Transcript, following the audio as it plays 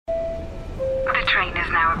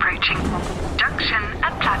now approaching. Junction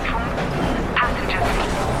at platform.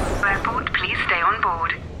 Passengers, airport, please stay on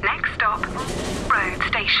board. Next stop, road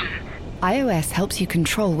station. iOS helps you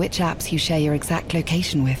control which apps you share your exact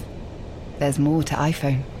location with. There's more to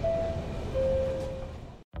iPhone.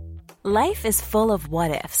 Life is full of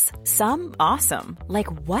what-ifs. Some awesome,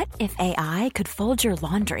 like what if AI could fold your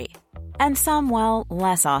laundry? And some, well,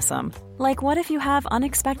 less awesome, like what if you have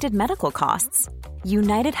unexpected medical costs?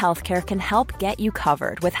 United Healthcare can help get you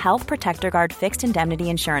covered with Health Protector Guard fixed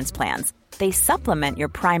indemnity insurance plans. They supplement your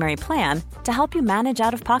primary plan to help you manage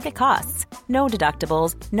out-of-pocket costs. No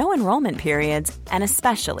deductibles, no enrollment periods, and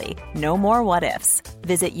especially no more what-ifs.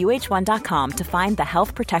 Visit uh1.com to find the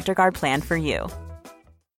Health Protector Guard plan for you.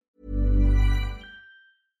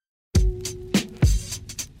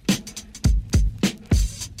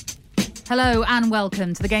 Hello and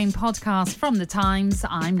welcome to the Game Podcast from The Times.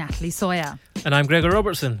 I'm Natalie Sawyer. And I'm Gregor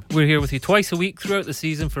Robertson. We're here with you twice a week throughout the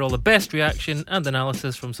season for all the best reaction and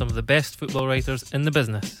analysis from some of the best football writers in the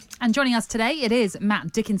business. And joining us today, it is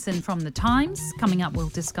Matt Dickinson from The Times. Coming up, we'll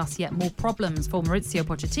discuss yet more problems for Maurizio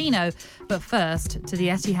Pochettino. But first, to the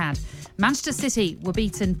Etihad. Manchester City were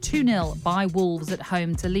beaten 2-0 by Wolves at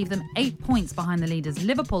home to leave them 8 points behind the leaders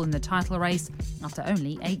Liverpool in the title race after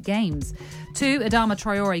only 8 games. 2 Adama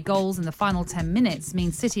Traore goals in the final 10 minutes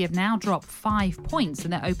mean City have now dropped 5 points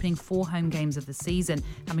in their opening 4 home games of the season,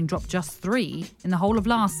 having dropped just 3 in the whole of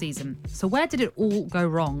last season. So where did it all go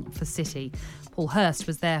wrong for City? Paul Hurst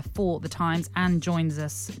was there for The Times and joins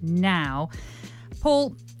us now.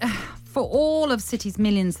 Paul, for all of City's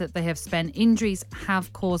millions that they have spent, injuries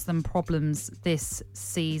have caused them problems this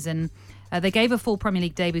season. They gave a full Premier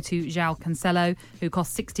League debut to João Cancelo, who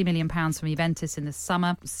cost £60 million from Juventus in the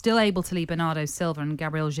summer. Still able to leave Bernardo Silva and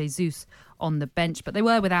Gabriel Jesus on the bench, but they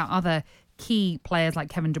were without other key players like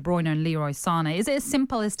Kevin De Bruyne and Leroy Sané. Is it as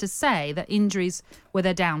simple as to say that injuries were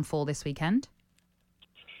their downfall this weekend?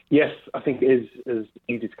 Yes, I think it is as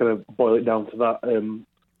easy to kind of boil it down to that.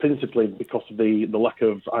 Principally because of the lack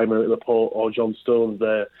of Aymeric Laporte or John Stones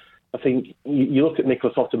there. I think you look at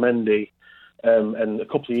Nicolas Otamendi, and a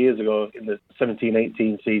couple of years ago in the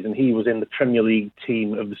 17-18 season, he was in the Premier League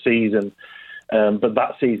team of the season. But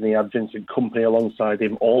that season he had Vincent Kompany alongside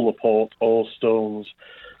him, or Laporte, or Stones.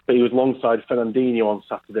 But he was alongside Fernandinho on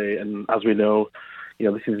Saturday, and as we know,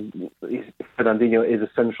 Fernandinho is a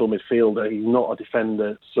central midfielder. He's not a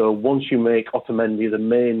defender. So once you make Otamendi the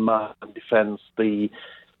main man of defence, the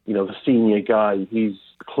senior guy, he's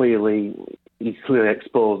clearly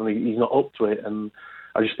exposed and he's not up to it. And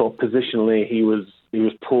I just thought positionally he was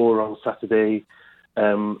poor on Saturday,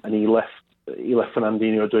 and he left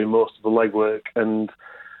Fernandinho doing most of the legwork. And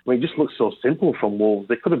it just looked so simple from Wolves.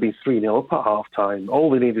 They could have been 3-0 up at half time. All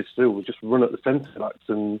they needed to do was just run at the centre backs,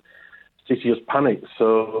 and City just panicked.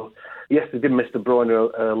 So yes, they did miss De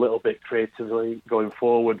Bruyne a little bit creatively going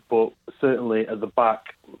forward, but certainly at the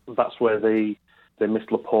back, that's where they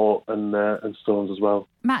missed Laporte and Stones as well.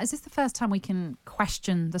 Matt, is this the first time we can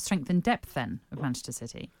question the strength and depth then of Manchester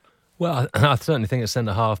City? Well, I certainly think at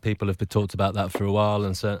centre-half people have talked about that for a while,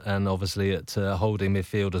 and obviously at holding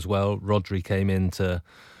midfield as well. Rodri came in to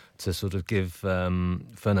sort of give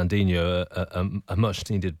Fernandinho a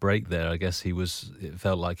much-needed break there. I guess it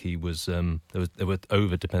felt like he was they were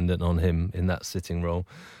over-dependent on him in that sitting role.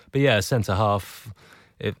 But yeah, centre-half,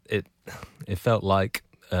 it felt like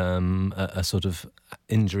a sort of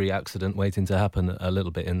injury accident waiting to happen a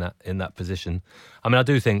little bit in that position. I mean, I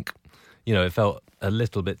do think, it felt a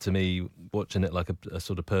little bit to me watching it like a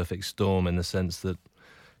sort of perfect storm, in the sense that,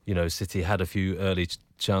 City had a few early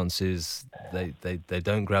chances. They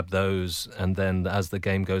don't grab those, and then as the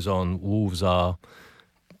game goes on, Wolves are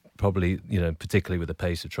probably, particularly with the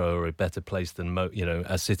pace of Traore, better placed than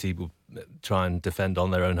as City will try and defend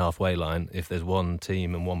on their own halfway line. If there's one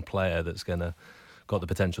team and one player that's got the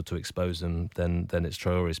potential to expose them, then it's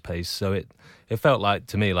Traore's pace. So it felt like,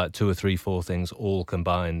 to me, like 2 or 3, 4 things all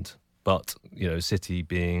combined. But City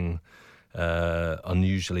being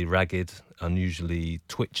unusually ragged, unusually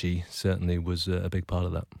twitchy, certainly was a big part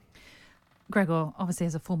of that. Gregor, obviously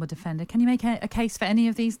as a former defender, can you make a case for any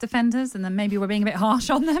of these defenders, and then maybe we're being a bit harsh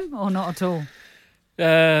on them, or not at all?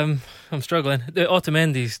 I'm struggling. The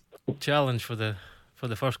Otamendi's challenge for the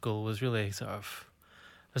first goal was really sort of,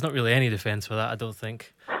 there's not really any defence for that, I don't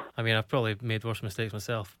think. I mean, I've probably made worse mistakes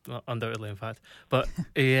myself, undoubtedly, in fact. But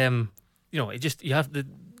you have the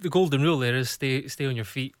golden rule there is stay on your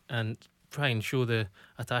feet and try and show the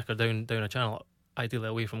attacker down a channel, ideally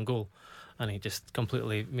away from goal. And he just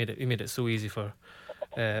completely made it so easy for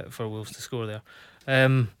Wolves to score there.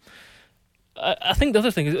 I think the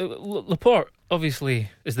other thing is Laporte obviously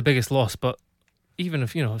is the biggest loss, but even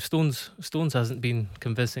if Stones hasn't been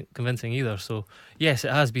convincing either. So yes,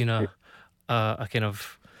 it has been a kind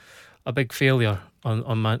of a big failure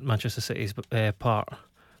on Manchester City's part,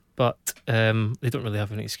 but they don't really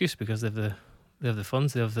have an excuse because they have the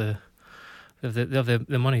funds, they have the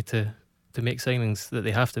money to make signings that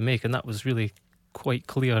they have to make, and that was really quite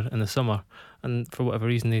clear in the summer. And for whatever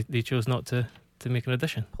reason, they chose not to make an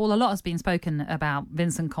addition. Paul, a lot has been spoken about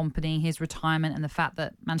Vincent Kompany, his retirement, and the fact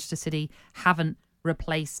that Manchester City haven't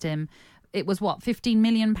replaced him. It was, £15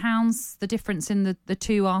 million, the difference in the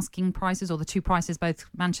two asking prices, or the two prices both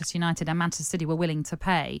Manchester United and Manchester City were willing to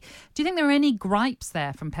pay. Do you think there are any gripes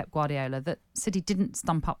there from Pep Guardiola that City didn't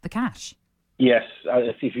stump up the cash? Yes,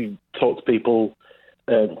 if you talk to people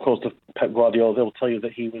close to Pep Guardiola, they'll tell you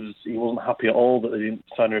that he wasn't happy at all that they didn't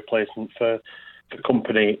sign a replacement for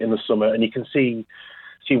Kompany in the summer, and you can see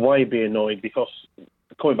why he'd be annoyed, because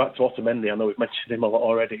coming back to Otamendi, I know we've mentioned him a lot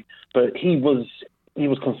already, but he was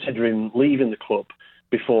considering leaving the club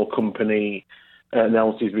before Kompany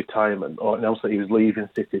announced his retirement, or announced that he was leaving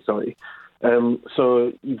City. Sorry,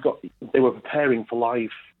 so they were preparing for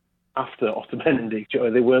life after Otamendi.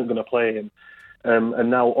 They weren't going to play him, and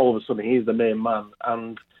now all of a sudden he's the main man.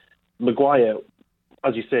 And Maguire,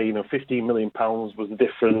 as you say, £15 million was the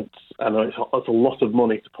difference. I know it's a lot of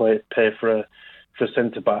money to pay for a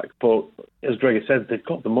centre back, but as Gregor said, they've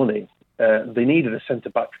got the money. They needed a centre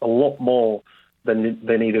back a lot more than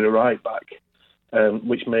they needed a right back,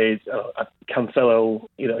 which made Cancelo.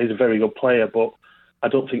 He's a very good player, but I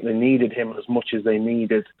don't think they needed him as much as they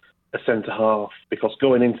needed a centre half, because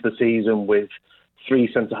going into the season with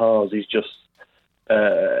three centre halves is just.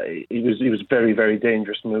 It was a very, very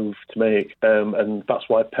dangerous move to make, and that's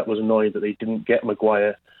why Pep was annoyed that they didn't get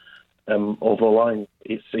Maguire over the line.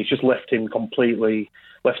 It's just left City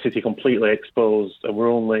completely exposed, and we're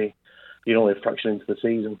only a fraction into the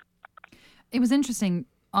season. It was interesting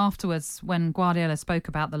afterwards when Guardiola spoke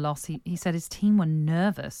about the loss. He said his team were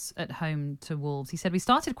nervous at home to Wolves. He said, we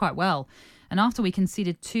started quite well, and after we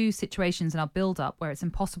conceded two situations in our build-up where it's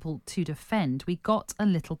impossible to defend, we got a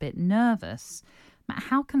little bit nervous. Matt,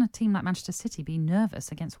 how can a team like Manchester City be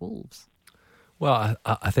nervous against Wolves? Well,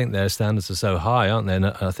 I think their standards are so high, aren't they? And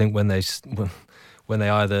I think when they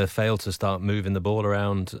either fail to start moving the ball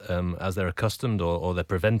around as they're accustomed, or they're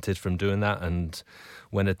prevented from doing that, and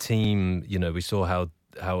when a team, we saw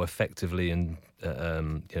how effectively and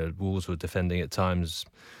Wolves were defending at times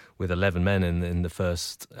with 11 men in the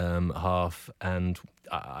first half, and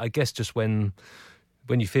I guess just when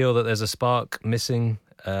you feel that there's a spark missing,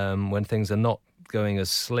 when things are not going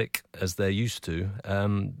as slick as they're used to,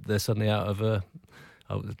 they're suddenly out of a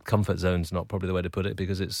comfort zone's not probably the way to put it,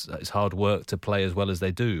 because it's hard work to play as well as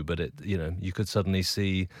they do, but you could suddenly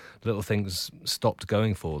see little things stopped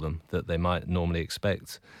going for them that they might normally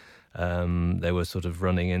expect. They were sort of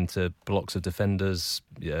running into blocks of defenders,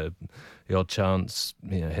 the odd chance,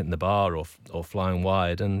 hitting the bar or flying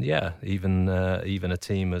wide, and even a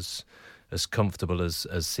team as comfortable as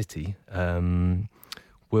City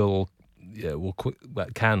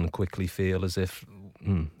can quickly feel as if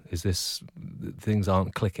things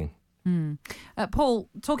aren't clicking. Paul,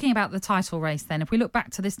 talking about the title race then, if we look back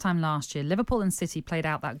to this time last year, Liverpool and City played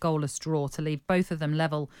out that goalless draw to leave both of them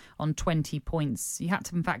level on 20 points. You had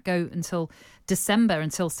to, in fact, go until December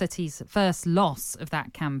until City's first loss of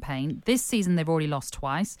that campaign. This season, they've already lost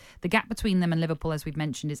twice. The gap between them and Liverpool, as we've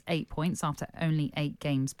mentioned, is 8 points after only 8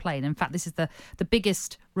 games played. In fact, this is the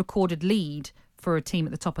biggest recorded lead for a team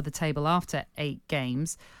at the top of the table after 8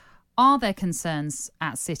 games. Are there concerns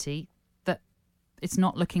at City that it's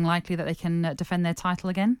not looking likely that they can defend their title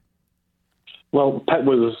again? Well, Pep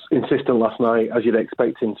was insistent last night, as you'd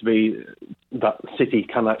expect him to be, that City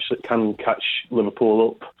can catch Liverpool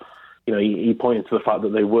up. He pointed to the fact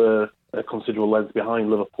that they were a considerable length behind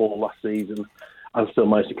Liverpool last season and still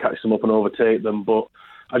managed to catch them up and overtake them. But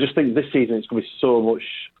I just think this season it's going to be so much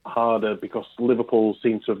harder, because Liverpool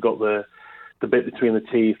seem to have got the bit between the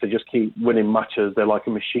teeth. They just keep winning matches. They're like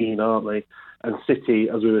a machine, aren't they? And City,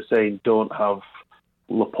 as we were saying, don't have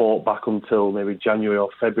Laporte back until maybe January or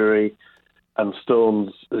February. And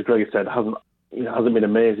Stones, as Greg said, hasn't been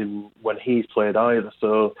amazing when he's played either.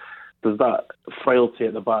 So there's that frailty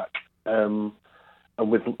at the back. And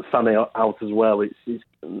with Sané out as well,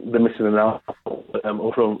 they're missing an out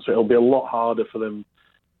up front. So it'll be a lot harder for them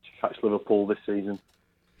to catch Liverpool this season.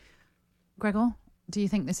 Gregor, do you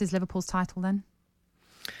think this is Liverpool's title then?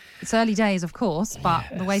 It's early days, of course, but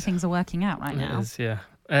the way things are working out right now. It is, yeah.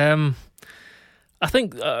 I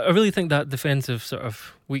really think that defensive sort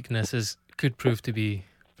of weakness could prove to be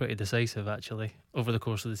pretty decisive, actually, over the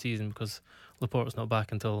course of the season, because Laporte's not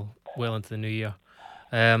back until well into the new year.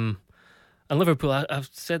 And And Liverpool, I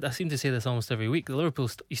seem to say this almost every week.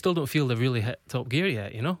 Liverpool, you still don't feel they've really hit top gear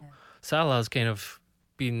yet. You know, Salah's kind of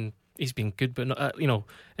he's been good, but not,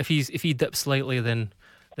 if he dips slightly, then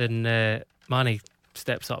Mane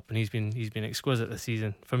steps up, and he's been exquisite this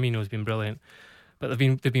season. Firmino's been brilliant, but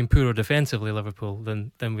they've been poorer defensively, Liverpool,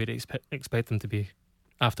 than we'd expect them to be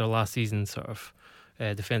after last season's sort of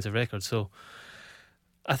defensive record. So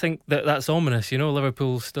I think that's ominous.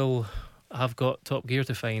 Liverpool still have got top gear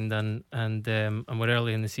to find, and we're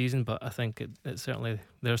early in the season, but I think it's certainly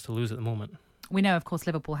theirs to lose at the moment. We know, of course,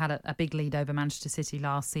 Liverpool had a big lead over Manchester City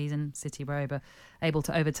last season. City were able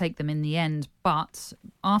to overtake them in the end. But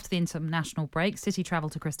after the international break, City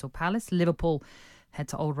travelled to Crystal Palace. Liverpool head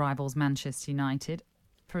to old rivals Manchester United.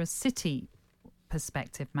 For a City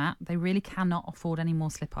perspective, Matt, they really cannot afford any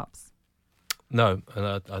more slip-ups. No, and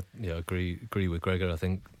I agree with Gregor. I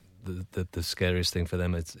think the scariest thing for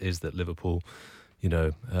them is that Liverpool,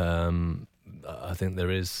 I think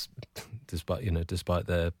there is, despite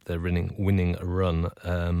their winning run,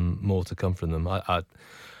 more to come from them. I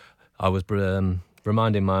was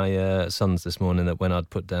reminding my sons this morning that when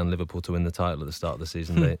I'd put down Liverpool to win the title at the start of the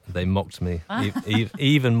season, they mocked me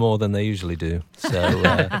even more than they usually do.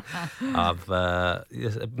 So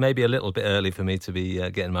maybe a little bit early for me to be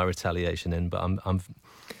getting my retaliation in, but I'm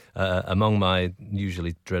among my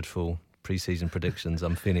usually dreadful pre-season predictions,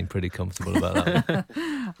 I'm feeling pretty comfortable about that.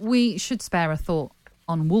 We should spare a thought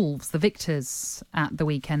on Wolves, the victors at the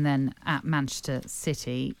weekend then at Manchester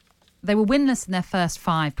City. They were winless in their first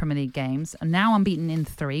 5 Premier League games and now unbeaten in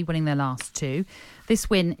 3, winning their last 2. This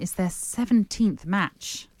win is their 17th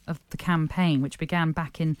match of the campaign, which began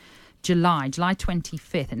back in July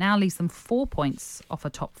 25th. It now leaves them 4 points off a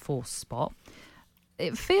top 4 spot.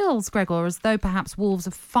 It feels, Gregor, as though perhaps Wolves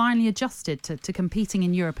have finally adjusted to competing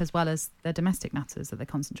in Europe as well as their domestic matters that they're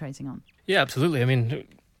concentrating on. Yeah, absolutely. I mean,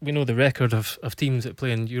 we know the record of teams that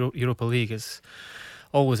play in Europa League is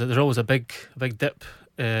there's always a big dip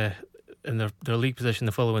in their league position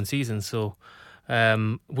the following season. So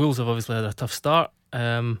Wolves have obviously had a tough start,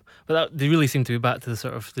 but they really seem to be back to the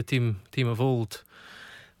sort of the team of old.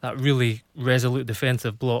 That really resolute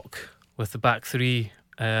defensive block with the back three.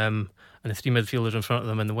 And the 3 midfielders in front of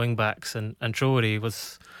them and the wing backs and Traore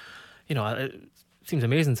was, it seems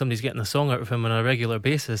amazing somebody's getting a song out of him on a regular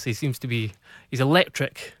basis. He's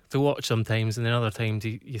electric to watch sometimes, and then other times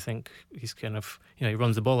you think he's kind of, he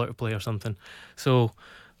runs the ball out of play or something. So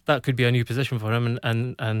that could be a new position for him,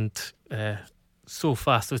 and so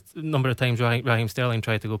fast. The number of times Raheem Sterling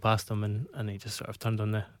tried to go past him and he just sort of turned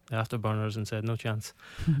on the afterburners and said no chance.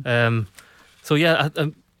 So yeah,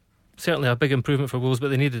 certainly a big improvement for Wolves, but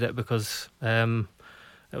they needed it because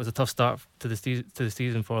it was a tough start to the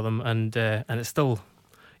season for them, and it's still,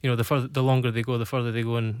 the longer they go, the further they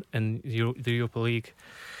go in the Europa League.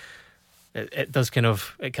 It does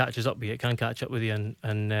it catches up with you. It can catch up with you,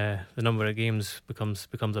 and the number of games becomes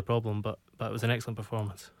a problem. But it was an excellent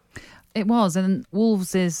performance. It was, and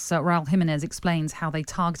Wolves' Raul Jimenez explains how they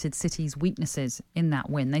targeted City's weaknesses in that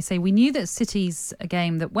win. They say, we knew that City's a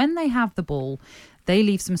game that when they have the ball, they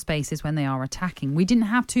leave some spaces when they are attacking. We didn't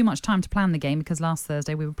have too much time to plan the game because last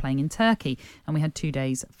Thursday we were playing in Turkey and we had 2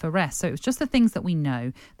 days for rest. So it was just the things that we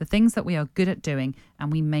know, the things that we are good at doing,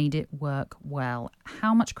 and we made it work well.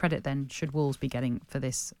 How much credit then should Wolves be getting for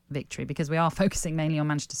this victory? Because we are focusing mainly on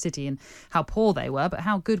Manchester City and how poor they were, but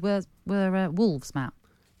how good were Wolves, Matt?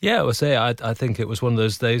 Yeah, I think it was one of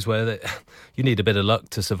those days where you need a bit of luck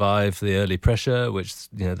to survive the early pressure, which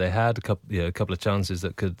they had a couple of chances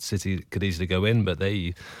that City could easily go in, but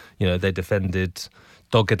they defended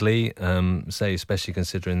doggedly. Especially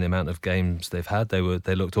considering the amount of games they've had, they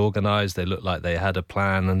looked organised. They looked like they had a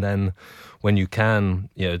plan, and then when you can,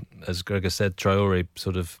 as Gregor said, Traore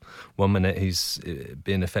sort of 1 minute he's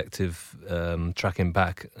being effective tracking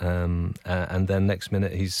back, and then next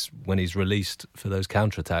minute when he's released for those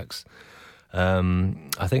counterattacks.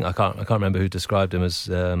 I think I can't remember who described him as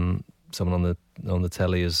someone on the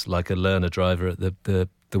telly as like a learner driver at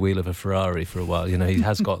the wheel of a Ferrari for a while. He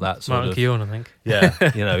has got that sort Martin of Keown, I think.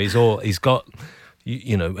 Yeah, he's got.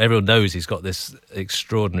 Everyone knows he's got this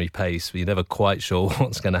extraordinary pace, but you're never quite sure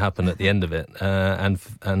what's going to happen at the end of it.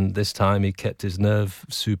 And this time he kept his nerve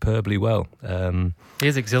superbly well. He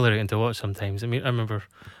is exhilarating to watch sometimes. I mean, I remember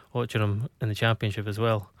watching him in the Championship as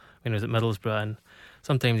well when he was at Middlesbrough, and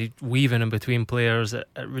sometimes he'd weave in between players at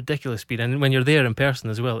ridiculous speed. And when you're there in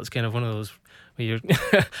person as well, it's kind of one of those where you're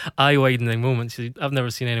eye-widening moments. I've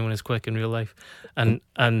never seen anyone as quick in real life. And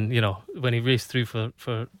when he raced through for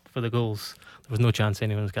for the goals. There was no chance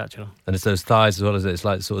anyone was catching him. And it's those thighs as well as it's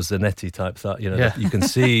like sort of Zanetti type thigh. You know, Yeah. you can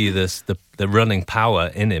see this the running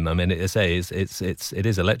power in him. I mean, it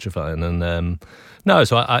is electrifying. And no,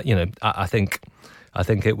 so I think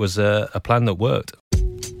it was a plan that worked.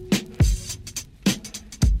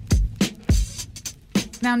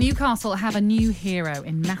 Now, Newcastle have a new hero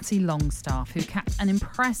in Matty Longstaff, who capped an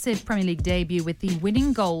impressive Premier League debut with the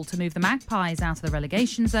winning goal to move the Magpies out of the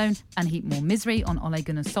relegation zone and heap more misery on Ole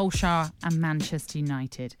Gunnar Solskjaer and Manchester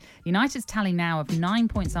United. United's tally now of 9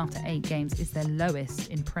 points after 8 games is their lowest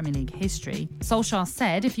in Premier League history. Solskjaer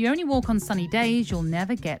said, "If you only walk on sunny days, you'll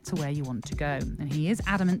never get to where you want to go." And he is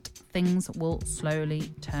adamant things will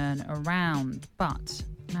slowly turn around. But,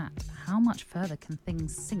 Matt, how much further can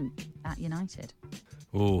things sink at United?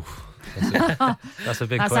 Ooh, that's a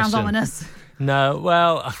big that question. Sounds ominous. No,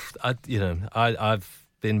 well, I've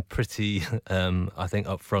been pretty, I think,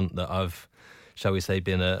 upfront that I've, shall we say,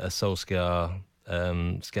 been a Solskjaer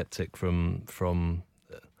skeptic from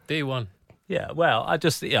Day one. Yeah, well, I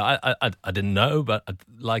didn't know, but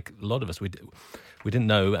like a lot of us, we didn't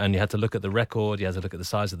know, and you had to look at the record, you had to look at the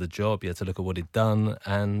size of the job, you had to look at what he'd done,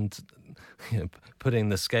 and putting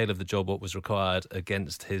the scale of the job, what was required,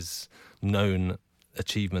 against his known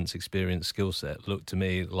achievements, experience, skill set, looked to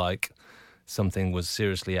me like something was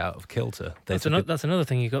seriously out of kilter. That's another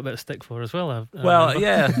thing you got a bit of stick for as well.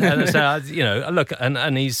 Yeah. And so, look,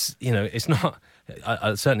 and he's, it's not.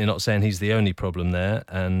 I'm certainly not saying he's the only problem there,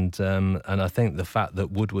 and I think the fact that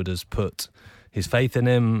Woodward has put his faith in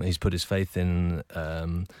him, he's put his faith in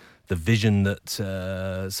the vision that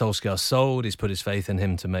Solskjaer sold. He's put his faith in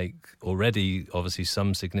him to make already, obviously,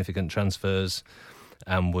 some significant transfers,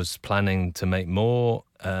 and was planning to make more.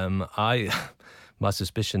 My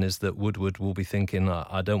suspicion is that Woodward will be thinking,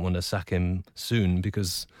 I don't want to sack him soon,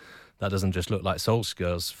 because that doesn't just look like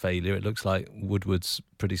Solskjaer's failure, it looks like Woodward's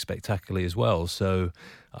pretty spectacularly as well. So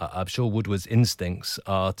I'm sure Woodward's instincts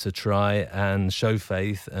are to try and show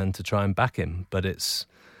faith and to try and back him. But it's,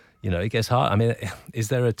 it gets hard. I mean, is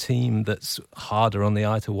there a team that's harder on the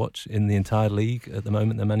eye to watch in the entire league at the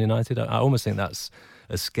moment than Man United? I almost think that's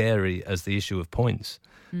as scary as the issue of points.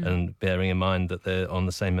 And bearing in mind that they're on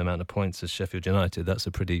the same amount of points as Sheffield United, that's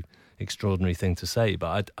a pretty extraordinary thing to say.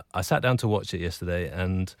 But I sat down to watch it yesterday,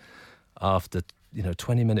 and after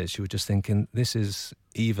 20 minutes, you were just thinking, this is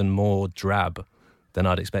even more drab than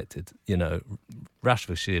I'd expected.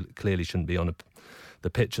 Rashford clearly shouldn't be on the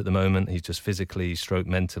pitch at the moment. He's just physically, stroke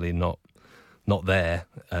mentally not there.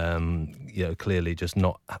 Clearly just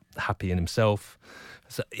not happy in himself.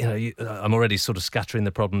 So I'm already sort of scattering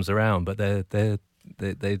the problems around, but they're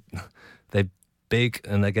big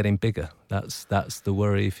and they're getting bigger. That's the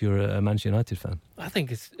worry if you're a Manchester United fan. I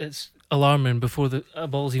think it's alarming before the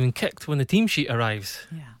ball's even kicked when the team sheet arrives.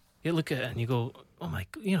 Yeah, you look at it and you go, oh my,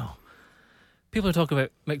 people are talking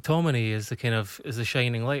about McTominay as the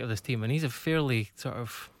shining light of this team, and he's a fairly sort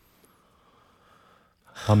of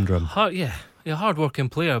humdrum, hard-working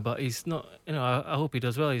player, but he's not. I hope he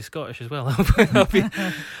does well. He's Scottish as well.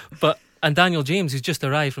 And Daniel James, who's just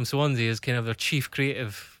arrived from Swansea, is kind of their chief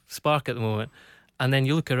creative spark at the moment. And then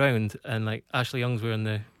you look around, and like Ashley Young's wearing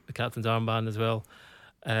the captain's armband as well.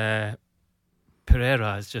 Pereira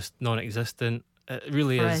is just non-existent. It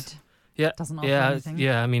really is. Yeah, doesn't offer anything.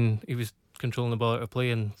 Yeah. I mean, he was controlling the ball out of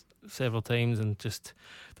play and several times, and just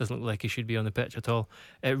doesn't look like he should be on the pitch at all.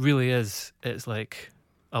 It really is. It's like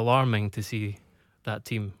alarming to see that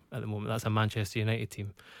team at the moment. That's a Manchester United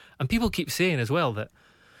team, and people keep saying as well that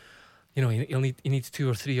he needs 2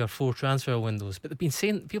 or 3 or 4 transfer windows, but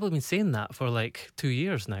people have been saying that for like 2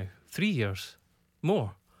 years now, 3 years,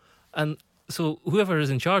 more, and so whoever is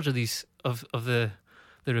in charge of these of the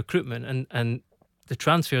recruitment and the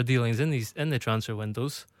transfer dealings in the transfer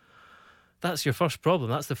windows, that's your first problem.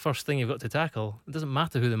 That's the first thing you've got to tackle. It doesn't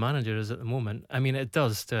matter who the manager is at the moment. I mean, it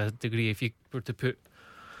does to a degree. If you were to put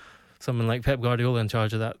someone like Pep Guardiola in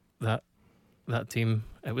charge of that team,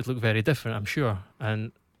 it would look very different, I'm sure.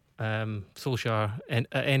 And Solskjaer, in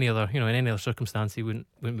any other circumstance, he wouldn't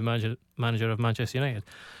be manager of Manchester United.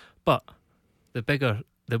 But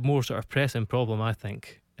the more sort of pressing problem, I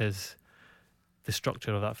think, is the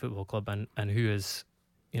structure of that football club and who is,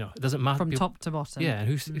 it doesn't matter from top to bottom. Yeah, and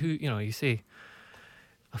who you say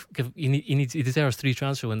he deserves 3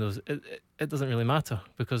 transfer windows. It doesn't really matter,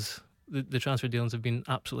 because the transfer dealings have been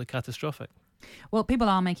absolutely catastrophic. Well, people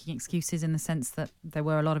are making excuses in the sense that there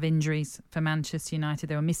were a lot of injuries for Manchester United.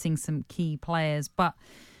 They were missing some key players. But,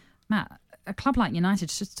 Matt, a club like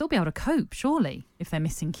United should still be able to cope, surely, if they're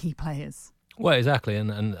missing key players. Well, exactly.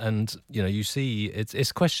 And you see,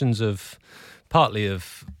 it's questions of partly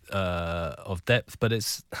of depth, but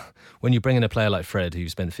it's when you bring in a player like Fred, who you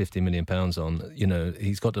spent £50 million on,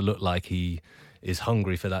 he's got to look like he is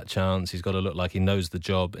hungry for that chance. He's got to look like he knows the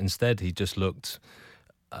job. Instead, he just looked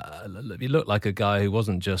like a guy who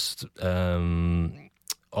wasn't just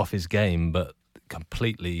off his game, but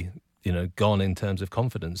completely, gone in terms of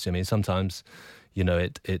confidence. I mean, sometimes, you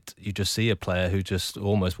just see a player who just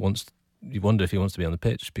almost you wonder if he wants to be on the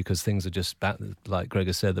pitch because things are just, like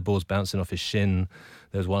Gregor said, the ball's bouncing off his shin.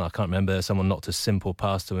 There was one, I can't remember, someone knocked a simple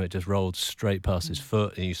pass to him, it just rolled straight past his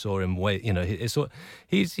foot, and you saw him wait. He's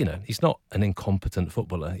not an incompetent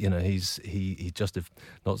footballer. He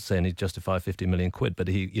not saying he justified £50 million, but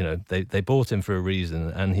they bought him for a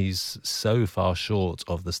reason, and he's so far short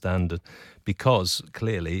of the standard because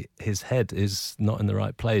clearly his head is not in the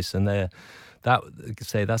right place, and that's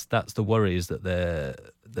the worry, is that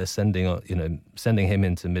they're sending him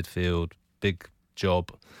into midfield, big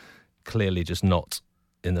job, clearly just not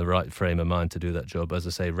in the right frame of mind to do that job. As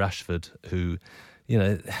I say, Rashford, who,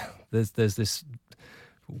 there's this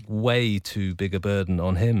way too big a burden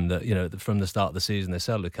on him that, from the start of the season, they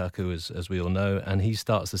sell Lukaku, as we all know, and he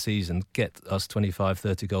starts the season, get us 25,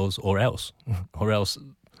 30 goals or else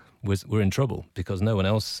we're in trouble because no one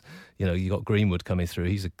else, you got Greenwood coming through.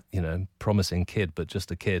 He's a, promising kid, but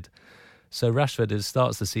just a kid. So Rashford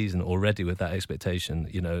starts the season already with that expectation,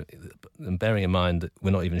 and bearing in mind that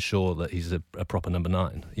we're not even sure that he's a proper number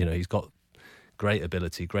 9. He's got great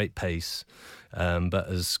ability, great pace, but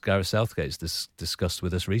as Gareth Southgate's discussed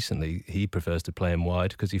with us recently, he prefers to play him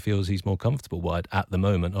wide because he feels he's more comfortable wide at the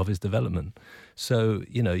moment of his development. So,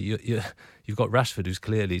 you've got Rashford, who's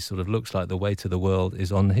clearly sort of looks like the weight of the world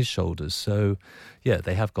is on his shoulders. So, yeah,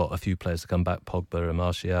 they have got a few players to come back, Pogba and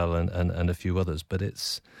Martial and a few others, but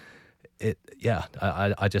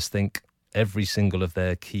I just think every single of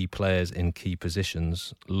their key players in key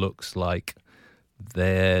positions looks like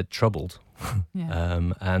they're troubled. Yeah.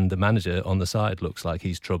 And the manager on the side looks like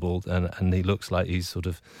he's troubled, and he looks like he's sort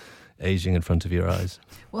of ageing in front of your eyes.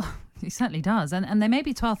 Well, he certainly does. And they may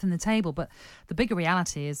be 12th in the table, but the bigger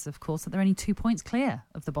reality is, of course, that they're only 2 points clear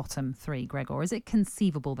of the bottom 3, Gregor. Is it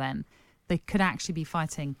conceivable then they could actually be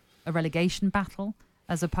fighting a relegation battle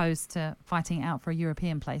as opposed to fighting out for a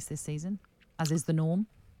European place this season, as is the norm?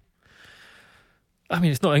 I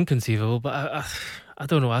mean, it's not inconceivable, but I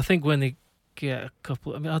don't know. I think when they get a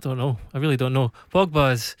couple, I don't know. I really don't know.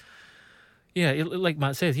 Pogba is, like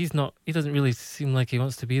Matt said, he doesn't really seem like he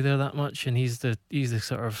wants to be there that much, and he's the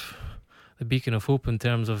sort of the beacon of hope in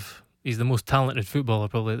terms of he's the most talented footballer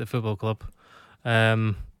probably at the football club.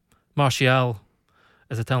 Martial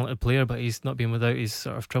is a talented player, but he's not been without his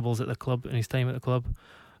sort of troubles at the club and his time at the club.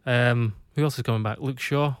 Who else is coming back? Luke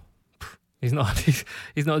Shaw. He's not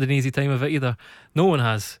had an easy time of it either. No one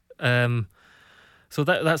has. So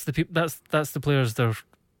that's the players they're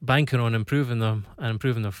banking on improving them and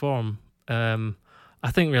improving their form. I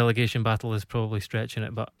think relegation battle is probably stretching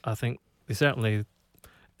it, but I think they certainly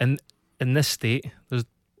in this state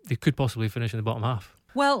they could possibly finish in the bottom half.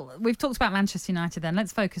 Well, we've talked about Manchester United then.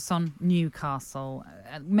 Let's focus on Newcastle.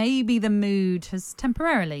 Maybe the mood has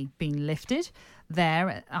temporarily been lifted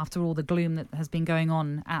there after all the gloom that has been going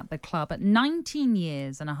on at the club. At 19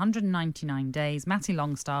 years and 199 days, Matty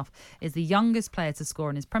Longstaff is the youngest player to score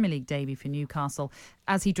in his Premier League debut for Newcastle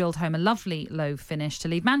as he drilled home a lovely low finish to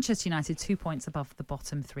leave Manchester United 2 points above the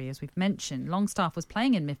bottom 3, as we've mentioned. Longstaff was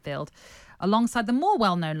playing in midfield alongside the more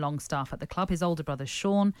well-known Longstaff at the club, his older brother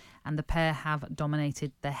Sean, and the pair have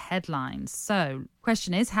dominated the headlines. So,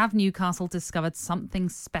 question is, have Newcastle discovered something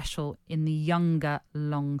special in the younger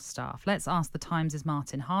Longstaff? Let's ask the Times'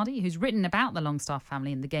 Martin Hardy, who's written about the Longstaff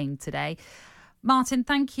family in the game today. Martin,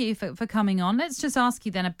 thank you for coming on. Let's just ask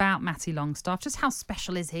you then about Matty Longstaff. Just how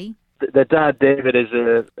special is he? The dad, David, is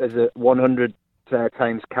a 100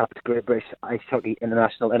 times capped Great British Ice Hockey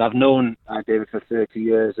International, and I've known David for 30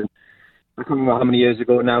 years, and I can't remember how many years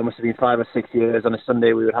ago now, it must have been 5 or 6 years. On a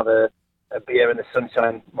Sunday, we would have a beer in the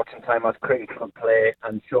sunshine, watching Time Out Cricket Club play,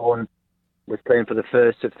 and Sean was playing for the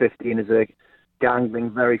first at 15 as a gangling,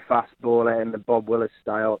 very fast bowler in the Bob Willis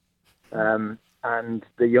style. And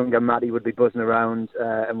the younger Matty would be buzzing around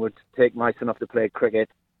and would take my son off to play cricket.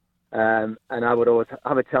 And I would always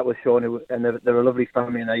have a chat with Sean, and they're a lovely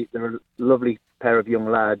family, and they're a lovely pair of young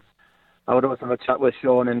lads. I would always have a chat with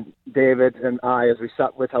Sean, and David and I, as we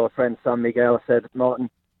sat with our friend Sam Miguel, said, Martin,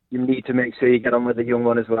 you need to make sure you get on with the young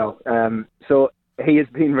one as well. So he has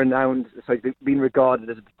been been regarded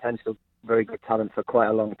as a potential very good talent for quite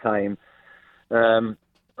a long time.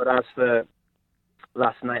 But as for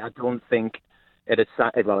last night, I don't think it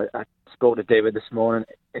had well, I spoke to David this morning.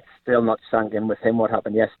 It's still not sank in with him what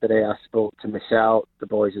happened yesterday. I spoke to Michelle, the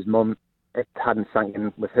boys' mum, it hadn't sank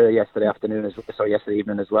in with her yesterday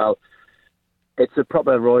evening as well. It's a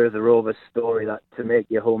proper Roy of the Rovers story, that to make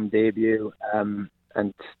your home debut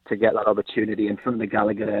and to get that opportunity in front of the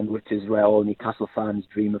Gallagher end, which is where all Newcastle fans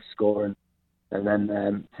dream of scoring, and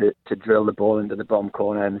then to drill the ball into the bottom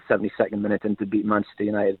corner in the 72nd minute and to beat Manchester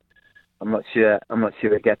United. I'm not sure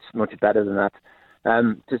it gets much better than that.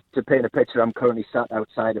 Just to paint a picture, I'm currently sat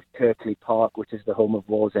outside of Kirkley Park, which is the home of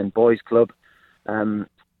Wallsend Boys Club,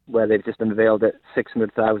 where they've just unveiled a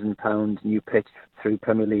 £600,000 new pitch through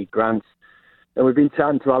Premier League grants. And we've been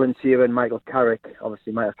chatting to Alan Shearer and Michael Carrick.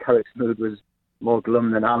 Obviously, Michael Carrick's mood was more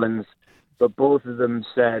glum than Alan's, but both of them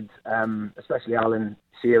said, especially Alan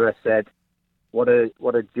Shearer said, what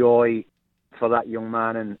a joy for that young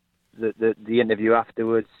man. And the interview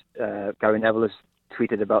afterwards, Gary Neville has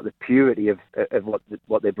tweeted about the purity of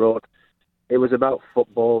what they brought. It was about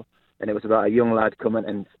football, and it was about a young lad coming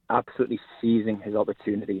and absolutely seizing his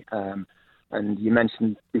opportunity. And you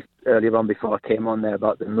mentioned earlier on before I came on there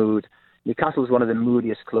about the mood. Newcastle's one of the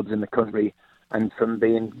moodiest clubs in the country, and from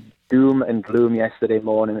being doom and gloom yesterday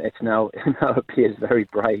morning, it now appears very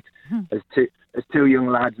bright as two young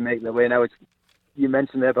lads make their way. Now, you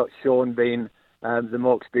mentioned there about Sean being the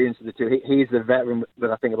more experienced of the two. He's the veteran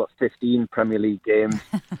with I think about 15 Premier League games,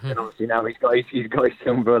 and obviously now he's got his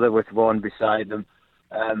young brother with one beside them,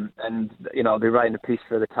 and I'll be writing a piece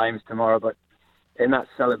for the Times tomorrow. But in that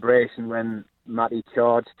celebration, when Matty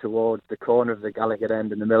charged towards the corner of the Gallagher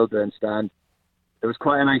end and the Milburn stand, there was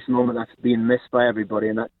quite a nice moment that's been missed by everybody,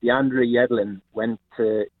 and that DeAndre Yedlin went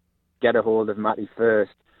to get a hold of Matty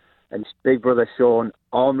first, and big brother Sean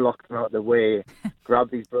arm locked him out of the way,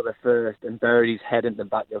 grabbed his brother first, and buried his head in the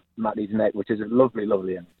back of Matty's neck, which is a lovely,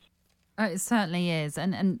 lovely image. It certainly is.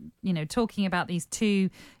 And talking about these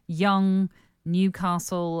two young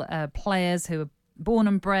Newcastle players who are born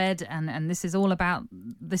and bred, and this is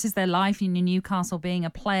their life in Newcastle, being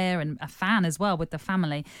a player and a fan as well with the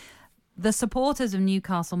family. The supporters of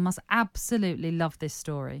Newcastle must absolutely love this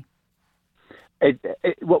story.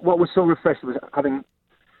 What was so refreshing was having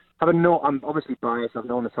known, I'm obviously biased, I've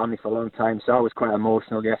known the family for a long time, so I was quite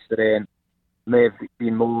emotional yesterday and may have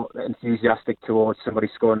been more enthusiastic towards somebody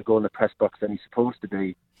scoring a goal in the press box than he's supposed to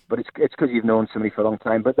be. But it's because you've known somebody for a long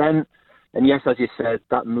time. But then, and yes, as you said,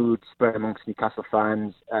 that mood spread amongst Newcastle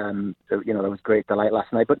fans. There was great delight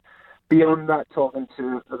last night. But beyond that, talking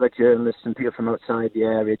to other journalists and people from outside the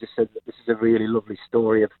area, just said that this is a really lovely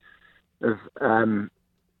story of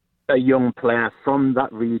a young player from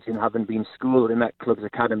that region, having been schooled in that club's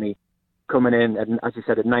academy, coming in, and as you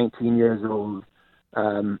said, at 19 years old,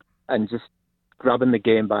 and just grabbing the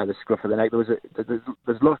game by the scruff of the neck.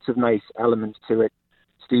 There's lots of nice elements to it.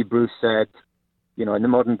 Steve Bruce said, in the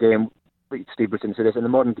modern game, Steve Bruce said this, in the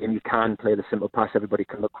modern game you can play the simple pass, everybody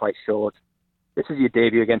can look quite short. This is your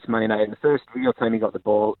debut against Man United. And the first real time he got the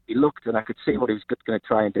ball, he looked and I could see what he was going to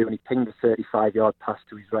try and do, and he pinged a 35-yard pass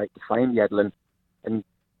to his right to find Yedlin. And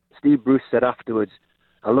Steve Bruce said afterwards,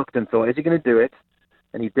 I looked and thought, is he going to do it?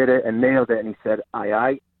 And he did it and nailed it, and he said,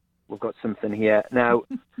 aye, we've got something here. Now,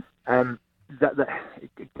 that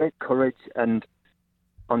great courage, and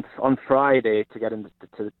on Friday, to get into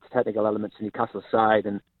the technical elements in Newcastle's side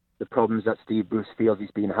and the problems that Steve Bruce feels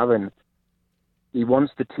he's been having, he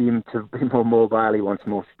wants the team to be more mobile, he wants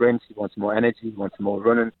more sprints, he wants more energy, he wants more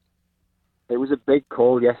running. It was a big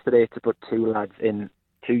call yesterday to put two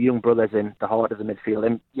young brothers in the heart of the midfield.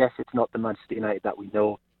 And yes, it's not the Manchester United that we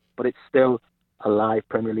know, but it's still a live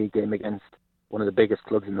Premier League game against one of the biggest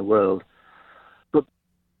clubs in the world.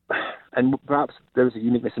 And perhaps there was a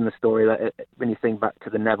uniqueness in the story that when you think back to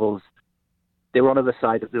the Nevilles, they were on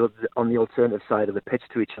the alternative side of the pitch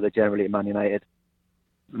to each other generally at Man United.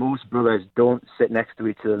 Most brothers don't sit next to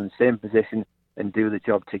each other in the same position and do the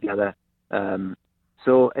job together.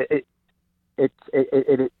 So it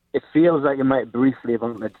feels like it might briefly have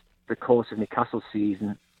altered the course of Newcastle's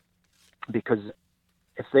season, because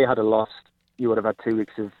if they had lost, you would have had 2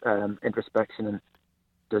 weeks of introspection and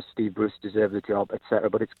does Steve Bruce deserve the job, etc.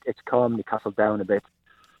 But it's calmed Newcastle down a bit.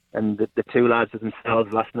 And the two lads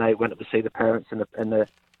themselves last night went up to see the parents in the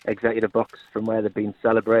executive box from where they'd been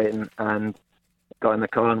celebrating, and got in the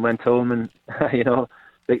car and went home. And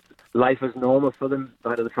life was normal for them,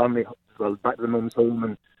 back to the family, back to the mum's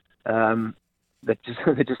home, and they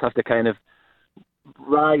just have to kind of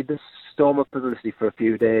ride this storm of publicity for a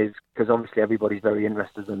few days, because obviously everybody's very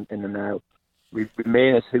interested in them now. We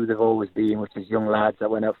remain as who they've always been, which is young lads that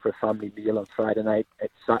went out for a family meal on Friday night. It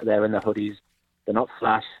sat there in their hoodies. They're not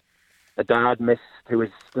flash. A dad who is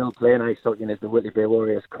still playing ice hockey and is the Whitley Bay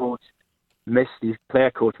Warriors coach, his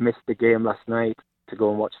player coach missed the game last night to go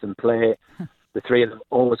and watch them play. The three of them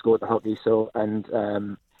always go to hockey,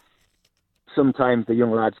 and sometimes the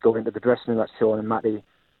young lads go into the dressing room, that's Sean and Matty,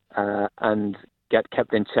 and get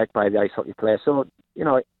kept in check by the ice hockey player. So,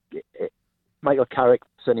 Michael Carrick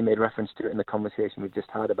certainly made reference to it in the conversation we've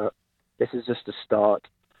just had about this is just a start,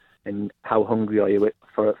 and how hungry are you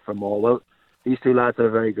for more? Well, these two lads have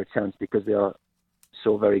a very good chance because they are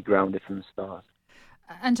so very grounded from the start.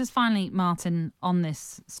 And just finally, Martin, on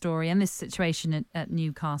this story and this situation at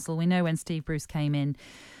Newcastle, we know when Steve Bruce came in,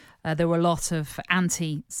 there were a lot of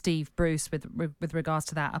anti-Steve Bruce with regards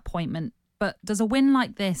to that appointment. But does a win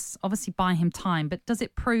like this obviously buy him time, but does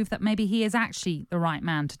it prove that maybe he is actually the right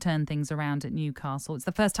man to turn things around at Newcastle? It's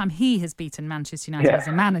the first time he has beaten Manchester United as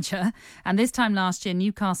a manager. And this time last year,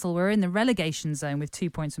 Newcastle were in the relegation zone with 2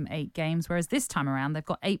 points from 8 games, whereas this time around, they've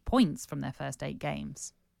got 8 points from their first 8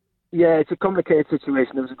 games. Yeah, it's a complicated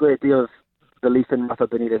situation. There was a great deal of belief in Rafa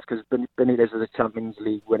Benitez because Benitez is a Champions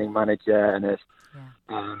League winning manager and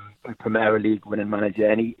a Premier League winning manager.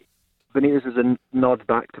 And Benitez is a nod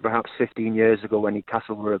back to perhaps 15 years ago when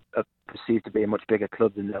Newcastle were perceived to be a much bigger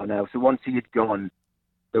club than they are now. So once he had gone,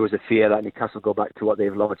 there was a fear that Newcastle go back to what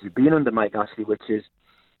they've largely been under Mike Ashley, which is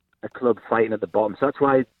a club fighting at the bottom. So that's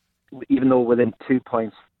why, even though within 2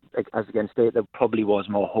 points as against 8, there probably was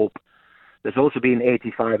more hope. There's also been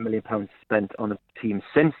 £85 million spent on the team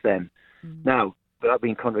since then. Now, without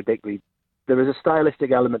being contradictory, there is a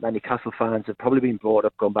stylistic element that Newcastle fans have probably been brought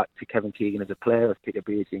up going back to Kevin Keegan as a player, of Peter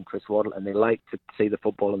Beardsley and Chris Waddle, and they like to see the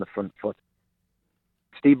football on the front foot.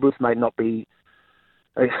 Steve Bruce might not be,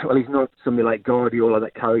 well, he's not somebody like Guardiola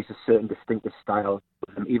that carries a certain distinctive style,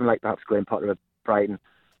 even like perhaps Graham Potter of Brighton.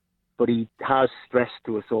 But he has stressed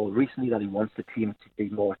to us all recently that he wants the team to be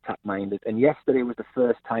more attack-minded. And yesterday was the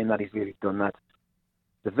first time that he's really done that.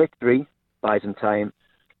 The victory buys him time.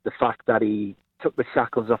 The fact that he took the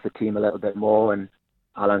shackles off the team a little bit more, and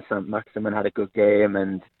Alan Saint-Maximin had a good game,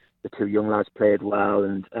 and the two young lads played well,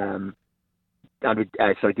 and DeAndre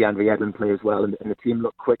Edlin played as well, and the team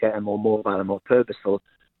looked quicker and more mobile and more purposeful.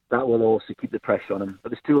 That will also keep the pressure on him. But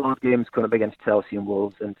there's 2 hard games coming up against Chelsea and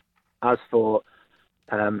Wolves, and as for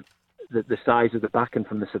the size of the backing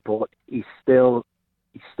from the support, there's still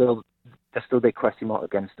big question mark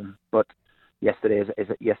against him. But yesterday is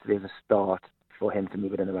a start for him to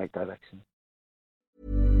move it in the right direction.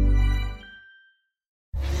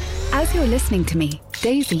 As you're listening to me,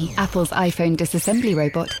 Daisy, Apple's iPhone disassembly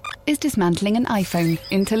robot, is dismantling an iPhone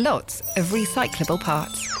into lots of recyclable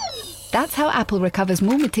parts. That's how Apple recovers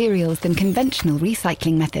more materials than conventional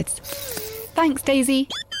recycling methods. Thanks, Daisy.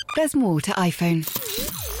 There's more to iPhone.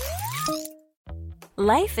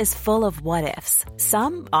 Life is full of what-ifs.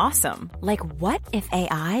 Some awesome, like what if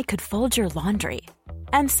AI could fold your laundry?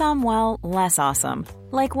 And some, well, less awesome,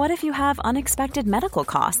 like what if you have unexpected medical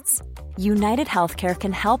costs? United Healthcare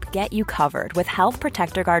can help get you covered with Health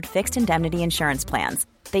Protector Guard fixed indemnity insurance plans.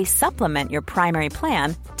 They supplement your primary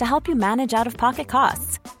plan to help you manage out-of-pocket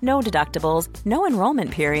costs. No deductibles, no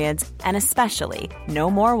enrollment periods, and especially no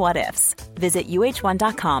more what-ifs. Visit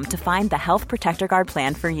uh1.com to find the Health Protector Guard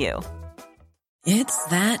plan for you. It's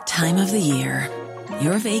that time of the year.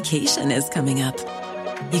 Your vacation is coming up.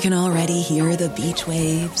 You can already hear the beach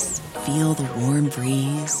waves, feel the warm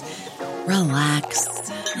breeze, relax,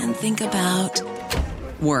 and think about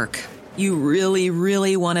work. You really,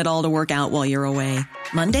 really want it all to work out while you're away.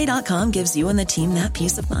 Monday.com gives you and the team that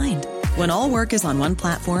peace of mind. When all work is on one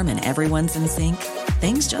platform and everyone's in sync,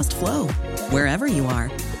 things just flow. Wherever you are,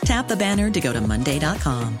 tap the banner to go to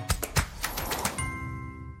Monday.com.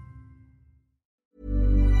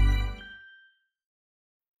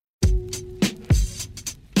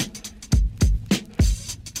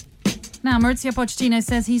 Now, Maurizio Pochettino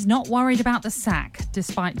says he's not worried about the sack,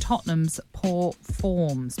 despite Tottenham's poor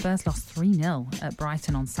form. Spurs lost 3-0 at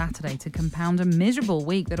Brighton on Saturday to compound a miserable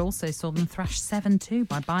week that also saw them thrashed 7-2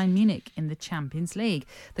 by Bayern Munich in the Champions League.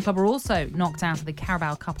 The club were also knocked out of the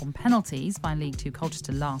Carabao Cup on penalties by League Two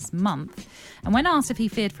Colchester last month. And when asked if he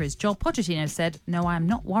feared for his job, Pochettino said, "No, I am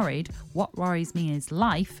not worried. What worries me is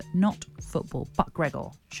life, not football." But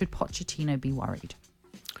Gregor, should Pochettino be worried?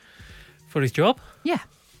 For his job? Yeah.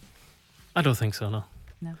 I don't think so, no.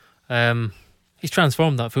 No. He's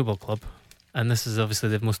transformed that football club, and this is obviously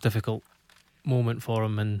the most difficult moment for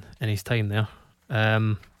him in his time there.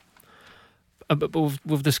 But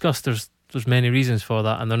we've discussed there's many reasons for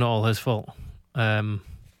that, and they're not all his fault. In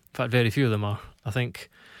fact, very few of them are. I think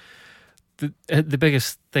the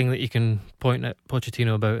biggest thing that you can point at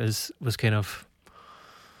Pochettino about was kind of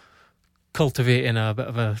cultivating a bit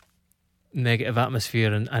of a negative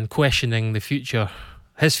atmosphere and questioning the future.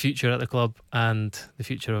 His future at the club and the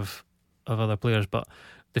future of other players, but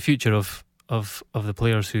the future of the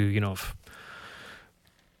players who,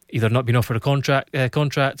 either not been offered a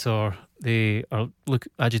contract, or they are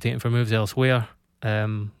agitating for moves elsewhere.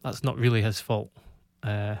 That's not really his fault.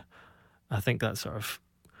 I think that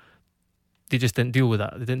they just didn't deal with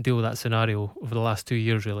that. They didn't deal with that scenario over the last 2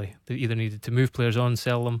 years, really. They either needed to move players on,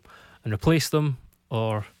 sell them and replace them,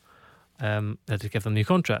 or they had to give them new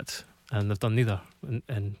contracts, and they've done neither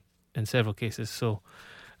in several cases. So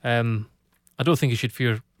I don't think he should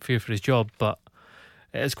fear for his job, but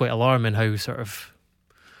it is quite alarming how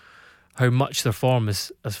much their form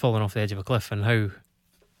has fallen off the edge of a cliff, and how,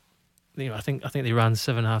 I think they ran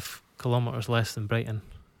 7.5 kilometres less than Brighton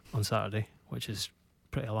on Saturday, which is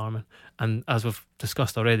pretty alarming. And as we've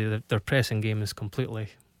discussed already, their pressing game is completely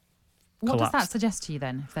What collapsed. does that suggest to you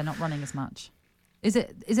then, if they're not running as much? Is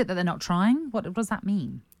it that they're not trying? What does that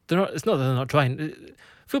mean? It's not that they're not trying.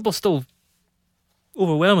 Football's still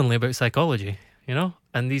overwhelmingly about psychology,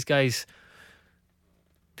 and these guys,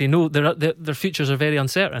 they know their futures are very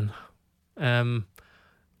uncertain.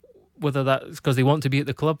 Whether that's because they want to be at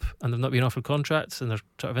the club and they've not been offered contracts and they're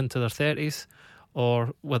sort of into their 30s,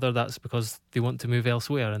 or whether that's because they want to move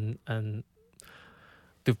elsewhere and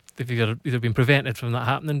they've either been prevented from that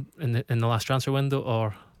happening in the last transfer window,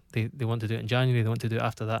 or they want to do it in January, they want to do it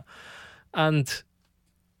after that. And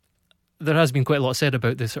there has been quite a lot said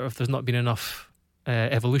about this, there's not been enough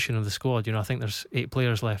evolution of the squad. I think there's 8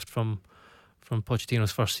 players left from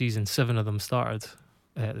Pochettino's first season. 7 of them started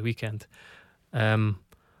at the weekend. And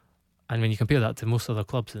when you compare that to most other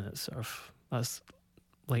clubs, and that's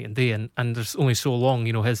light and day. And there's only so long.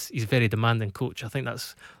 He's a very demanding coach. I think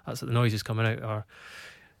that's what the noise is coming out. Or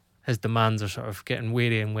his demands are getting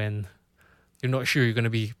wearying when you're not sure you're going to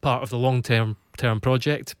be part of the long-term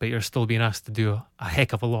project, but you're still being asked to do a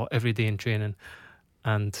heck of a lot every day in training,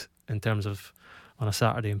 and in terms of on a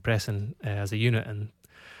Saturday impressing as a unit, and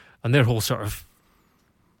their whole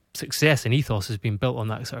success and ethos has been built on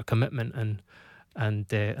that commitment and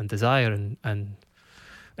desire and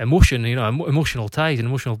emotion, emotional ties and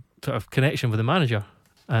emotional connection with the manager,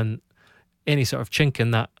 and any chink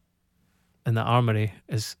in that armoury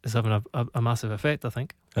is having a massive effect, I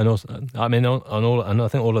think. And also, and I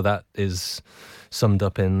think all of that is summed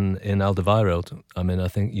up in Alderweireld. I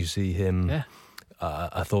think you see him. Yeah.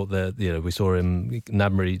 I thought that we saw him,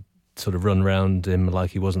 Nabry run round him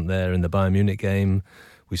like he wasn't there in the Bayern Munich game.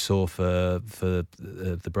 We saw for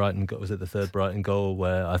the Brighton goal, was it the third Brighton goal,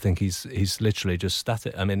 where I think he's literally just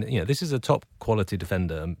static. This is a top quality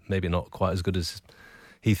defender, maybe not quite as good as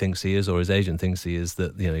he thinks he is, or his agent thinks he is,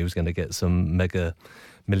 that he was going to get some mega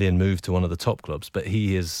million move to one of the top clubs, but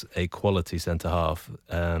he is a quality centre half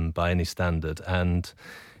by any standard, and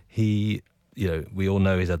he, we all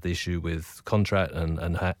know he's had the issue with contract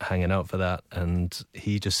and hanging out for that, and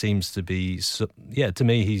he just seems to be, to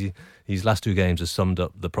me, his last 2 games has summed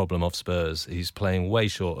up the problem of Spurs. He's playing way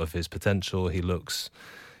short of his potential. He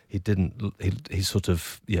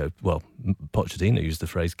Pochettino used the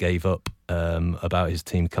phrase gave up about his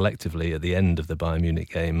team collectively at the end of the Bayern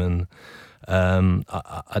Munich game, and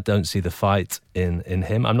I don't see the fight in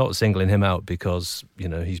him. I'm not singling him out because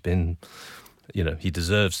he's been, he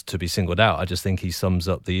deserves to be singled out. I just think he sums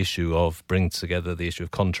up the issue of bringing together the issue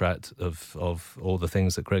of contract, of all the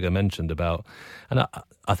things that Gregor mentioned about, and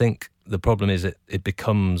I think the problem is it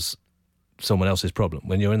becomes someone else's problem.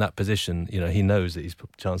 When you're in that position, he knows that his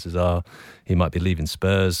chances are he might be leaving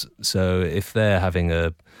Spurs. So if they're having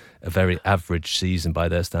a very average season by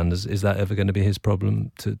their standards, is that ever going to be his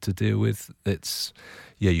problem to deal with? It's,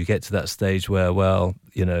 you get to that stage where, I want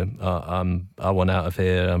out of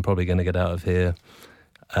here, I'm probably going to get out of here.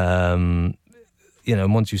 And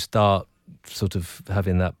once you start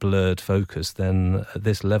having that blurred focus, then at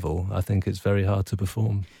this level, I think it's very hard to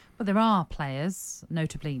perform. But there are players,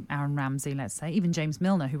 notably Aaron Ramsey, let's say, even James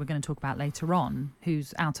Milner, who we're going to talk about later on,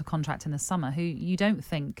 who's out of contract in the summer, who you don't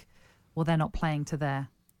think, they're not playing to their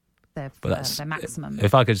maximum.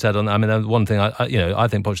 If I could just add on, one thing, I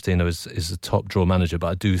think Pochettino is a top draw manager, but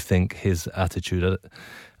I do think his attitude,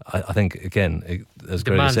 I think, again, as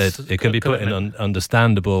Greg said, it can be put in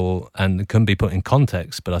understandable and can be put in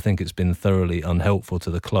context, but I think it's been thoroughly unhelpful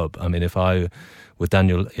to the club. If I, with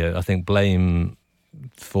Daniel, I think blame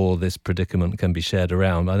for this predicament can be shared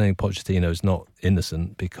around. I think Pochettino is not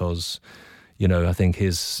innocent because, I think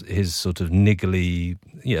his niggly,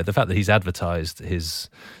 the fact that he's advertised his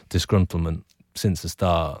disgruntlement since the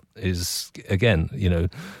start is, again,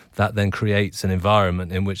 that then creates an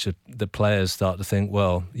environment in which the players start to think,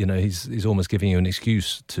 he's almost giving you an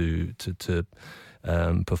excuse to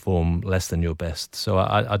perform less than your best. So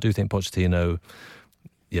I do think Pochettino,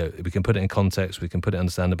 we can put it in context, we can put it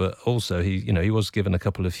understandable, but also he was given a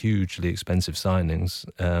couple of hugely expensive signings.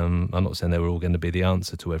 I'm not saying they were all going to be the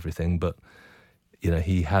answer to everything, but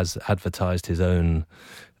he has advertised his own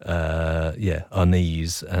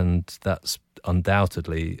unease, and that's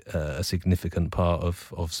undoubtedly a significant part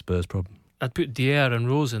of Spurs' problem. I'd put Dier and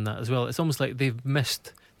Rose in that as well. It's almost like they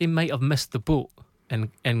might have missed the boat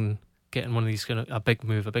in getting one of these kind of a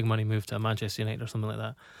big money move to a Manchester United or something like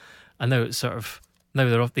that. And now it's sort of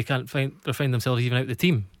they're off. They find themselves even out the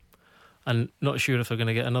team, and not sure if they're going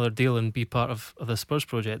to get another deal and be part of the Spurs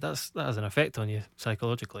project. That has an effect on you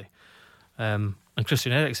psychologically. And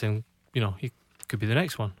Christian Eriksen, he could be the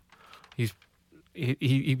next one. He was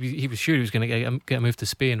sure he was going to get a move to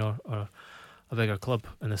Spain or a bigger club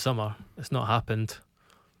in the summer. It's not happened.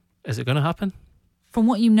 Is it going to happen? From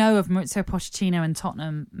what you know of Maurizio Pochettino and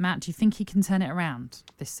Tottenham, Matt, do you think he can turn it around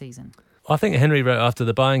this season? I think Henry wrote after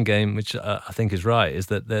the Bayern game, which I think is right, is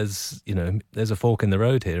that there's a fork in the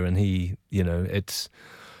road here, and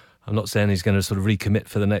I'm not saying he's going to sort of recommit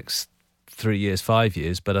for the next 3 years, 5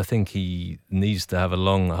 years, but I think he needs to have a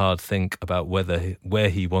long, hard think about where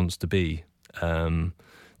he wants to be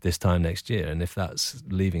this time next year. And if that's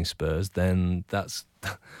leaving Spurs, then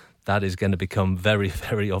that is going to become very,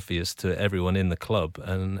 very obvious to everyone in the club,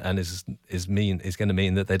 and is going to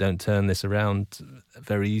mean that they don't turn this around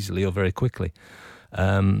very easily or very quickly.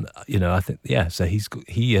 I think, so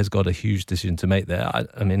he has got a huge decision to make there.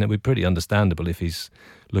 I mean, it would be pretty understandable if he's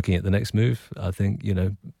looking at the next move. I think,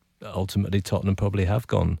 ultimately Tottenham probably have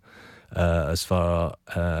gone as far,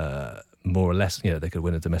 more or less, they could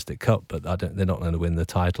win a domestic cup, but they're not going to win the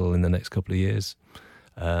title in the next couple of years.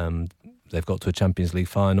 They've got to a Champions League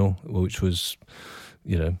final, which was,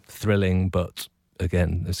 thrilling, but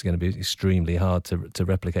again, it's going to be extremely hard to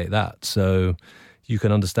replicate that. So you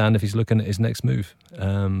can understand if he's looking at his next move.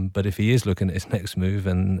 But if he is looking at his next move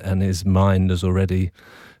and his mind is already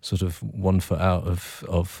sort of 1 foot out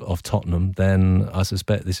of Tottenham, then I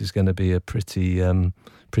suspect this is going to be a pretty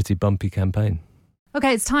bumpy campaign.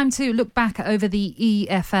 Okay, it's time to look back over the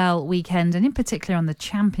EFL weekend, and in particular on the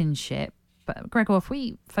Championship. But Gregor, if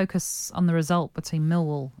we focus on the result between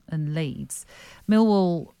Millwall and Leeds,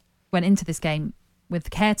 Millwall went into this game with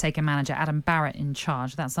caretaker manager Adam Barrett in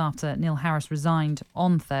charge. That's after Neil Harris resigned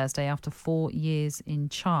on Thursday after 4 years in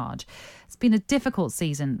charge. It's been a difficult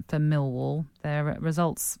season for Millwall. Their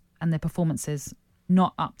results and their performances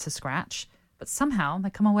not up to scratch, but somehow they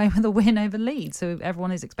come away with a win over Leeds, so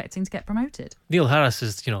everyone is expecting to get promoted. Neil Harris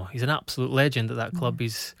is, he's an absolute legend at that club.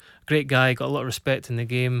 He's a great guy, got a lot of respect in the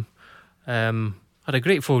game. Had a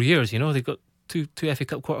great 4 years, they got two FA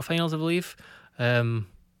Cup quarter-finals, I believe, 2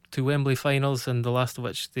 Wembley finals, and the last of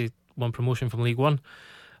which they won promotion from League One.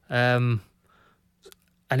 And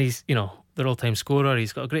he's, their all-time scorer.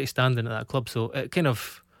 He's got a great standing at that club, so it kind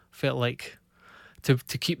of felt like to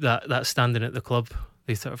keep that standing at the club,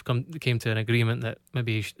 they sort of came to an agreement that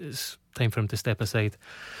maybe it's time for him to step aside.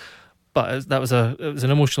 But it was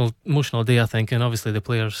an emotional day, I think, and obviously the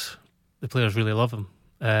players really love him.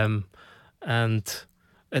 And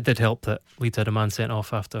it did help that Leeds had a man sent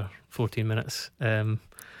off after 14 minutes. And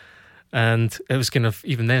it was kind of,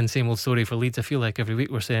 even then, same old story for Leeds. I feel like every week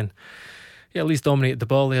we're saying, Leeds dominated the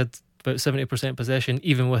ball. They had about 70% possession,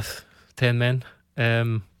 even with 10 men.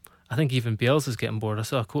 I think even Bielsa's getting bored. I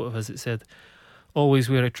saw a quote of his that said, "Always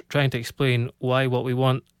we're trying to explain why what we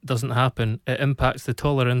want doesn't happen. It impacts the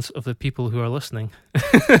tolerance of the people who are listening."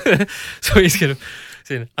 So he's kind of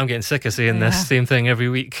saying, I'm getting sick of saying this same thing every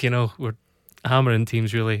week. We're hammering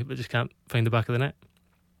teams really, but just can't find the back of the net.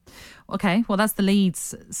 Okay, well, that's the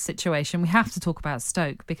Leeds situation. We have to talk about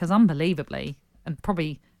Stoke because unbelievably, and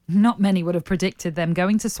probably not many would have predicted them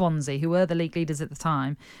going to Swansea, who were the league leaders at the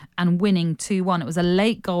time, and winning 2-1. It was a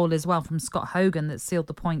late goal as well from Scott Hogan that sealed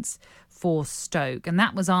the points for Stoke. And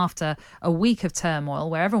that was after a week of turmoil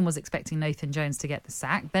where everyone was expecting Nathan Jones to get the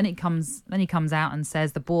sack. Then he comes out and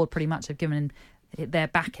says the board pretty much have given their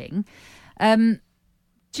backing. Do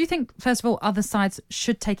you think, first of all, other sides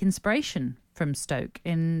should take inspiration from Stoke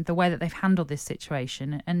in the way that they've handled this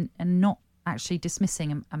situation and not actually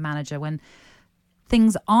dismissing a manager when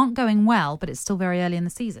things aren't going well, but it's still very early in the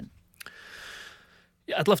season?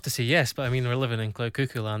 Yeah, I'd love to say yes, but I mean, we're living in cloud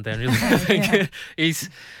cuckoo land then, really. I think he's...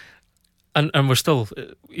 And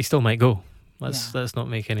he still might go. Let's not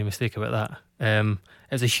make any mistake about that.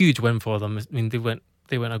 It was a huge win for them. I mean, they went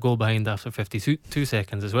a goal behind after 52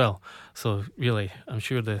 seconds as well. So really, I'm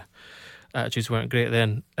sure the attitudes weren't great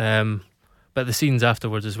then. But the scenes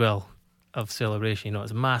afterwards as well of celebration,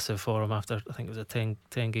 it's massive for them after, I think it was 10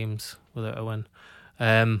 games without a win.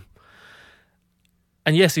 And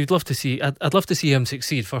And yes, I'd love to see him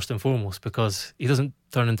succeed first and foremost, because he doesn't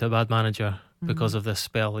turn into a bad manager because of this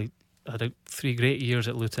spell. He had 3 great years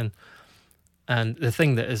at Luton, and the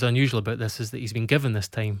thing that is unusual about this is that he's been given this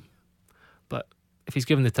time. But if he's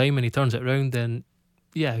given the time and he turns it around, then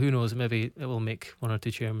yeah, who knows? Maybe it will make 1 or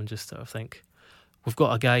 2 chairmen just sort of think, we've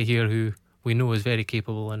got a guy here who we know is very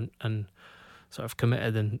capable and sort of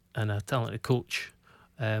committed and a talented coach.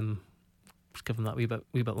 Just give him that wee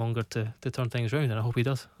bit longer to turn things around, and I hope he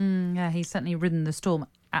does. Yeah, he's certainly ridden the storm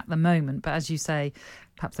at the moment, but as you say,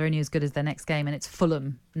 perhaps they're only as good as their next game, and it's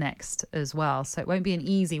Fulham next as well, so it won't be an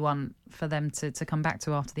easy one for them to come back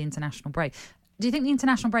to after the international break. Do you think the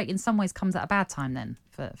international break in some ways comes at a bad time then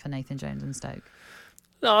for Nathan Jones and Stoke?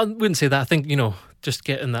 No, I wouldn't say that. I think, just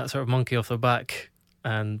getting that sort of monkey off their back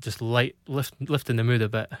and just lifting the mood a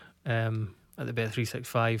bit at the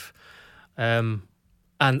Bet365.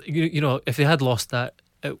 And, if they had lost that,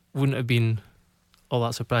 it wouldn't have been all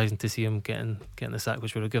that surprising to see him getting the sack,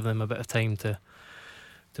 which would have given them a bit of time to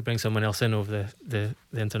bring someone else in over the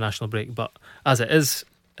international break. But as it is,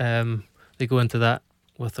 they go into that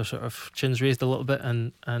with their sort of chins raised a little bit,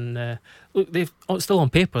 and look, they've still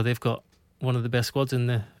on paper they've got one of the best squads in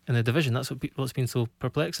the division. That's what's been so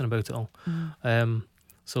perplexing about it all.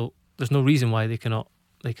 So there's no reason why they cannot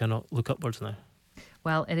look upwards now.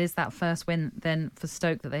 Well, it is that first win then for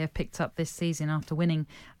Stoke that they have picked up this season after winning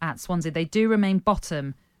at Swansea. They do remain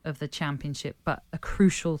bottom of the Championship, but a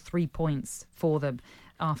crucial 3 points for them.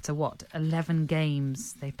 After 11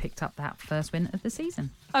 games, they picked up that first win of the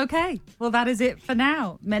season. OK, well, that is it for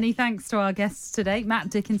now. Many thanks to our guests today,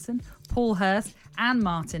 Matt Dickinson, Paul Hurst and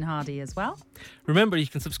Martin Hardy as well. Remember, you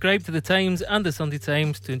can subscribe to The Times and The Sunday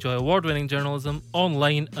Times to enjoy award-winning journalism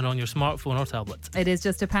online and on your smartphone or tablet. It is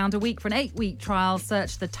just £1 a week for an 8-week trial.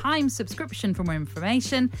 Search The Times subscription for more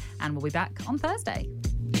information, and we'll be back on Thursday.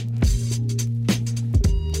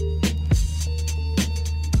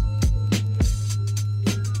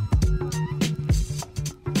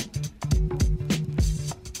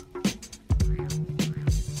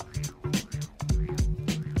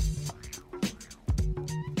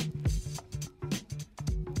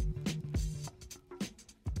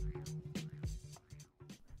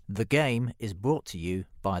 The Game is brought to you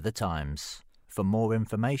by The Times. For more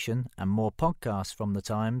information and more podcasts from The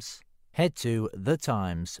Times, head to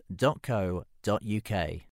thetimes.co.uk.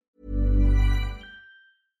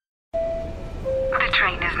 The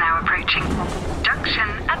train is now approaching. Junction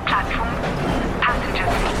at platform.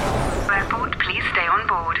 Passengers, airport, please stay on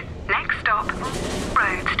board. Next stop,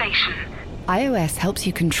 road station. iOS helps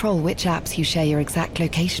you control which apps you share your exact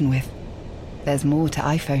location with. There's more to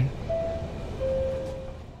iPhone.